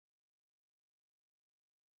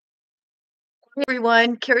Hey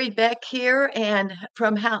everyone, Carrie Beck here and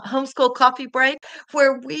from Homeschool Coffee Break,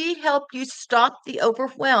 where we help you stop the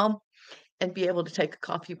overwhelm and be able to take a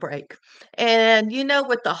coffee break. And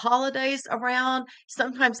with the holidays around,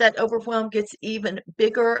 sometimes that overwhelm gets even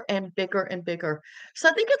bigger and bigger and bigger. So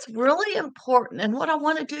I think it's really important. And what I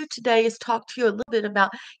want to do today is talk to you a little bit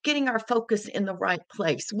about getting our focus in the right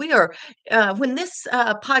place. When this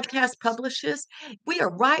podcast publishes, we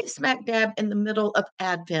are right smack dab in the middle of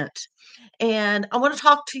Advent. And I want to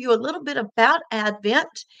talk to you a little bit about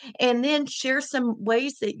Advent and then share some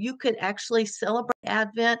ways that you could actually celebrate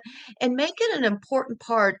Advent and make it an important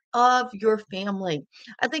part of your family.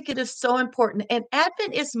 I think it is so important. And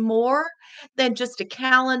Advent is more than just a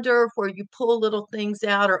calendar where you pull little things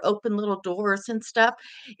out or open little doors and stuff.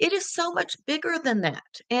 It is so much bigger than that.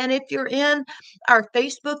 And if you're in our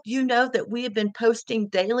Facebook, you know that we have been posting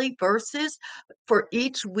daily verses for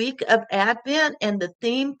each week of Advent and the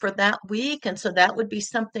theme for that week. And so that would be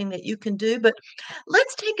something that you can do. But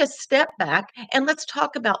let's take a step back and let's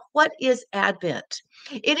talk about what is Advent.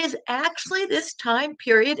 It is actually this time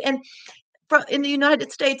period, and in the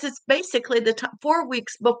United States, it's basically the 4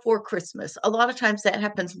 weeks before Christmas. A lot of times that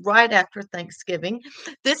happens right after Thanksgiving.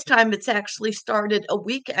 This time it's actually started a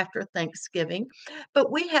week after Thanksgiving,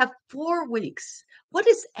 but we have 4 weeks. What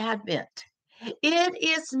is Advent? It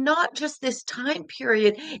is not just this time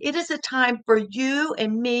period. It is a time for you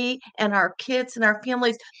and me and our kids and our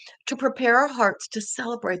families to prepare our hearts to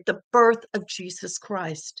celebrate the birth of Jesus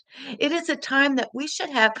Christ. It is a time that we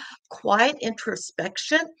should have quiet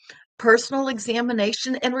introspection, personal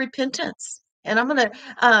examination, and repentance. And I'm going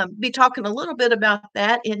to be talking a little bit about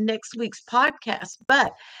that in next week's podcast.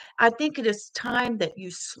 But I think it is time that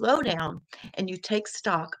you slow down and you take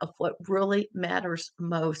stock of what really matters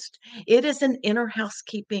most. It is an inner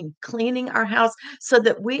housekeeping, cleaning our house so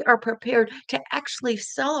that we are prepared to actually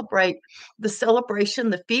celebrate the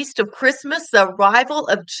celebration, the feast of Christmas, the arrival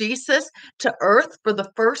of Jesus to earth for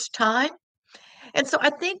the first time. And so I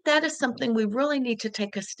think that is something we really need to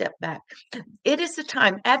take a step back. It is a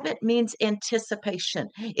time, Advent means anticipation.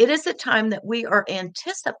 It is a time that we are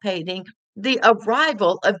anticipating the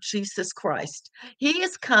arrival of Jesus Christ. He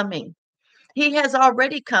is coming. He has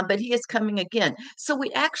already come, but he is coming again. So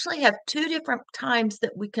we actually have two different times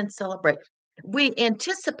that we can celebrate. We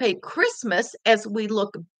anticipate Christmas as we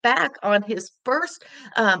look back on his first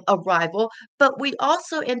arrival, but we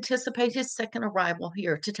also anticipate his second arrival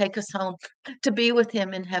here to take us home to be with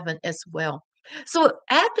him in heaven as well. So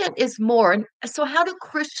Advent is more. And so how do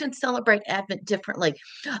Christians celebrate Advent differently?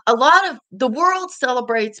 A lot of the world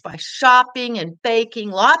celebrates by shopping and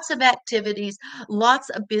baking, lots of activities,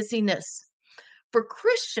 lots of busyness. For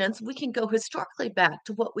Christians, we can go historically back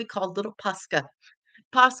to what we call Little Pascha.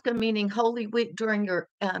 Pascha meaning Holy Week during your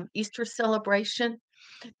Easter celebration.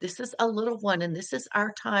 This is a little one, and this is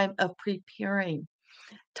our time of preparing,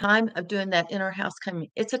 time of doing that inner house coming.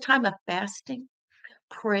 It's a time of fasting,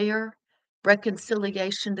 prayer,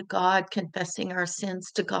 reconciliation to God, confessing our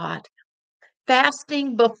sins to God,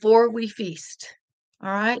 fasting before we feast. All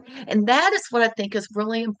right. And that is what I think is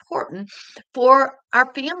really important for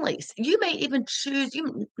our families. You may even choose,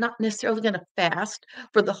 you're not necessarily going to fast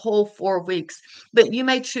for the whole 4 weeks, but you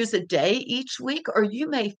may choose a day each week, or you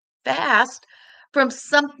may fast from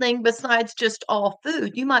something besides just all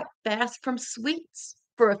food. You might fast from sweets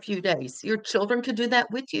for a few days. Your children could do that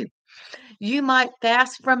with you. You might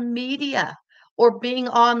fast from media or being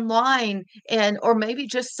online and or maybe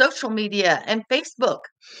just social media and Facebook,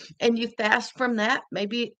 and you fast from that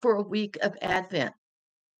maybe for a week of Advent.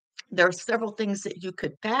 There are several things that you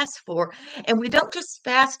could fast for, and we don't just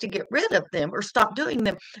fast to get rid of them or stop doing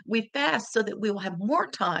them. We fast so that we will have more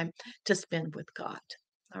time to spend with God.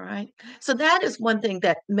 All right. So that is one thing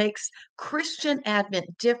that makes Christian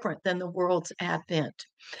Advent different than the world's Advent.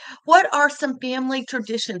 What are some family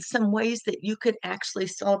traditions, some ways that you could actually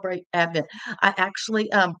celebrate Advent? I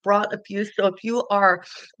actually brought a few. So if you are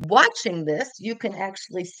watching this, you can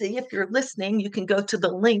actually see. If you're listening, you can go to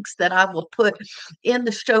the links that I will put in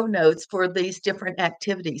the show notes for these different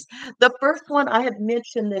activities. The first one, I have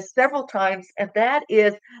mentioned this several times, and that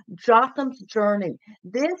is Jotham's Journey.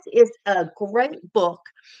 This is a great book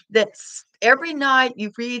that's every night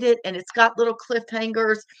you read it, and it's got little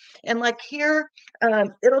cliffhangers. And like here,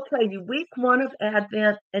 it'll tell you week one of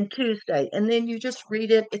Advent and Tuesday, and then you just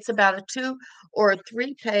read it. It's about a 2 or a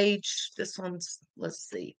 3 page. This one's, let's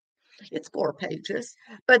see, it's 4 pages.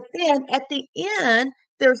 But then at the end,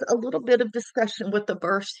 there's a little bit of discussion with the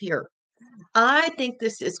verse here. I think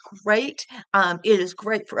this is great. It is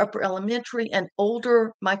great for upper elementary and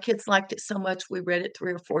older. My kids liked it so much, we read it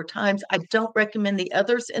 3 or 4 times. I don't recommend the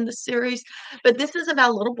others in the series, but this is about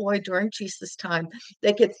a little boy during Jesus' time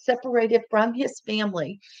that gets separated from his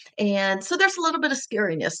family, and so there's a little bit of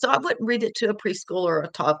scariness, so I wouldn't read it to a preschooler or a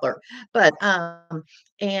toddler, but,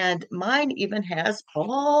 and mine even has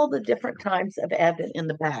all the different times of Advent in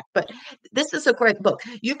the back, but this is a great book.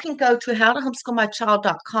 You can go to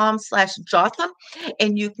howtohomeschoolmychild.com/Jotham,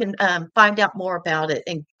 and you can find out more about it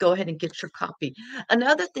and go ahead and get your copy.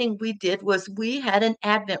 Another thing we did was we had an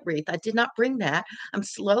Advent wreath. I did not bring that. I'm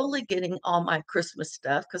slowly getting all my Christmas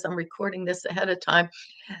stuff because I'm recording this ahead of time.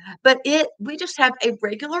 But we just have a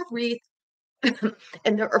regular wreath,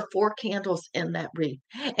 and there are 4 candles in that wreath.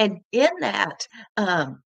 And in that,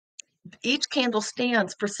 um, each candle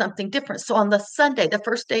stands for something different. So on the Sunday, the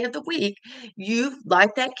first day of the week, you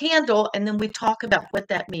light that candle and then we talk about what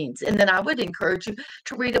that means. And then I would encourage you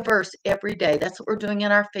to read a verse every day. That's what we're doing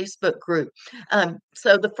in our Facebook group.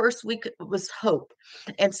 So the first week was hope.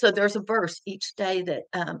 And so there's a verse each day that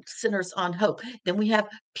centers on hope. Then we have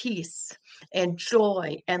peace and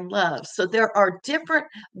joy and love. So there are different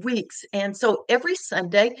weeks. And so every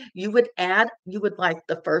Sunday you would like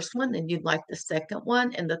the first one, then you'd like the second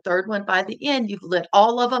one and the third one. By the end, you've lit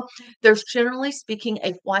all of them. There's generally speaking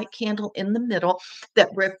a white candle in the middle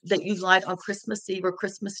that you light on Christmas Eve or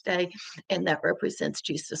Christmas Day, and that represents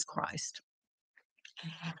Jesus Christ.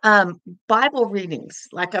 Um, Bible readings,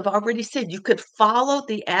 like I've already said, you could follow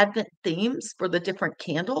the Advent themes for the different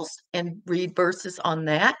candles and read verses on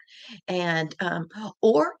that. And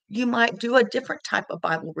or you might do a different type of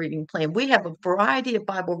Bible reading plan. We have a variety of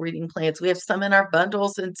Bible reading plans. We have some in our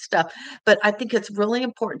bundles and stuff, but I think it's really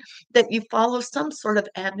important that you follow some sort of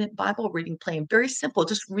Advent Bible reading plan. Very simple.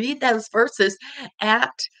 Just read those verses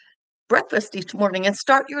at breakfast each morning and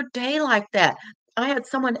start your day like that. I had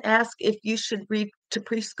someone ask if you should read to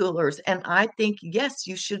preschoolers, and I think, yes,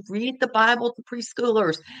 you should read the Bible to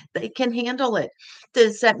preschoolers. They can handle it.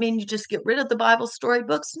 Does that mean you just get rid of the Bible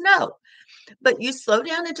storybooks? No, but you slow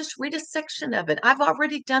down and just read a section of it. I've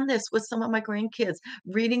already done this with some of my grandkids,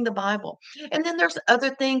 reading the Bible. And then there's other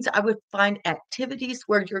things I would find activities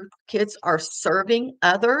where your kids are serving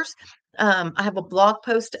others. I have a blog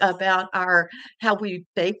post about our how we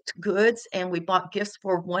baked goods and we bought gifts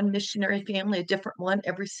for one missionary family, a different one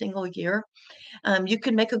every single year. You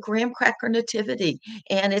can make a graham cracker nativity,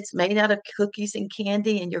 and it's made out of cookies and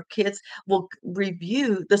candy, and your kids will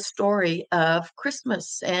review the story of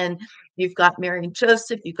Christmas. And you've got Mary and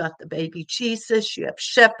Joseph, you've got the baby Jesus, you have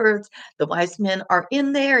shepherds, the wise men are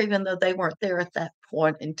in there, even though they weren't there at that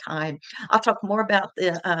point in time. I'll talk more about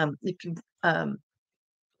the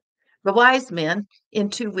wise men in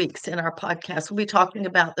 2 weeks in our podcast. We'll be talking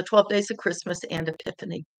about the 12 days of Christmas and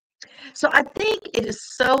Epiphany. So I think it is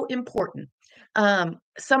so important.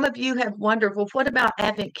 Some of you have wondered, well, what about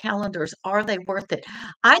advent calendars? Are they worth it?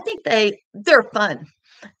 I think they're fun.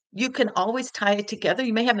 You can always tie it together.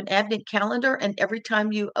 You may have an advent calendar, and every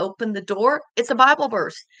time you open the door, it's a Bible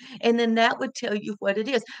verse. And then that would tell you what it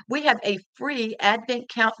is. We have a free advent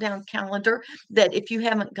countdown calendar that if you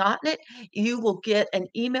haven't gotten it, you will get an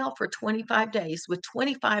email for 25 days with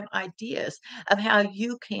 25 ideas of how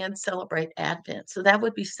you can celebrate Advent. So that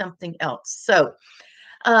would be something else. So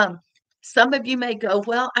um, some of you may go,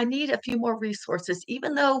 well, I need a few more resources.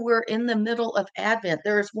 Even though we're in the middle of Advent,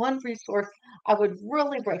 there is one resource I would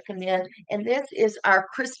really recommend, and this is our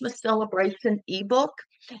Christmas celebration ebook.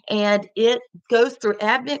 And it goes through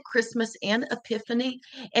Advent, Christmas, and Epiphany,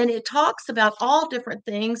 and it talks about all different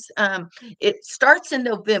things. It starts in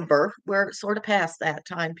November, we're sort of past that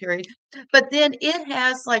time period, but then it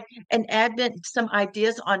has like an Advent, some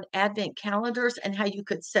ideas on Advent calendars and how you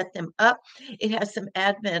could set them up. It has some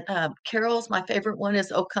Advent carols. My favorite one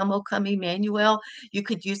is O Come Emmanuel. You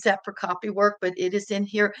could use that for copy work, but it is in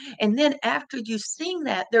here. And then after you sing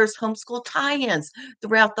that, there's homeschool tie-ins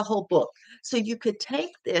throughout the whole book. So you could take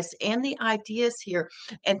this and the ideas here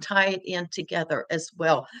and tie it in together as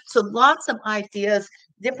well. So lots of ideas,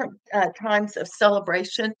 different times of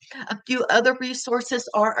celebration. A few other resources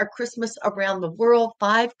are our Christmas Around the World,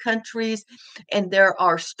 5 countries, and there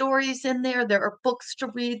are stories in there. There are books to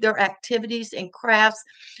read. There are activities and crafts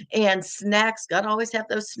and snacks. Gotta always have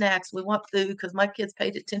those snacks. We want food because my kids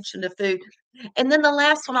paid attention to food. And then the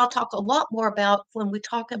last one I'll talk a lot more about when we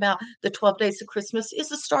talk about the 12 days of Christmas is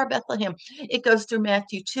the Star of Bethlehem. It goes through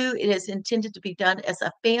Matthew 2. It is intended to be done as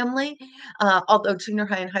a family, although junior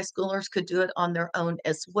high and high schoolers could do it on their own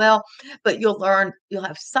as well. But you'll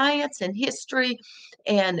have science and history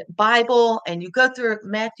and Bible, and you go through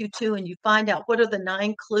Matthew 2 and you find out what are the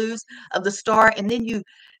 9 clues of the star, and then you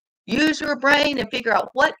Use your brain and figure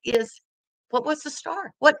out what was the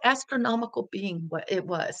star? What astronomical being what it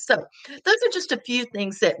was? So, those are just a few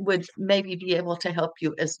things that would maybe be able to help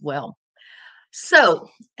you as well. So,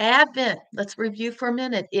 Advent, let's review for a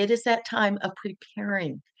minute. It is that time of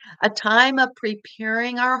preparing, a time of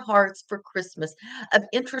preparing our hearts for Christmas, of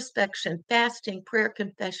introspection, fasting, prayer,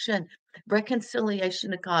 confession,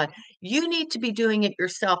 reconciliation to God. You need to be doing it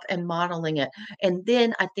yourself and modeling it. And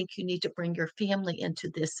then I think you need to bring your family into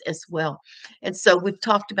this as well. And so we've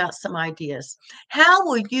talked about some ideas. How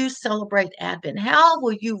will you celebrate Advent? How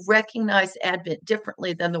will you recognize Advent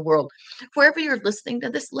differently than the world? Wherever you're listening to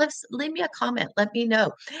this, leave me a comment. Let me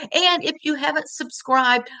know. And if you haven't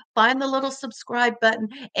subscribed, find the little subscribe button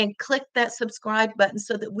and click that subscribe button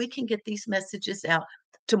so that we can get these messages out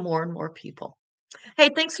to more and more people. Hey,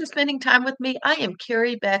 thanks for spending time with me. I am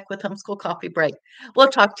Carrie Beck with Homeschool Coffee Break. We'll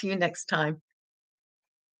talk to you next time.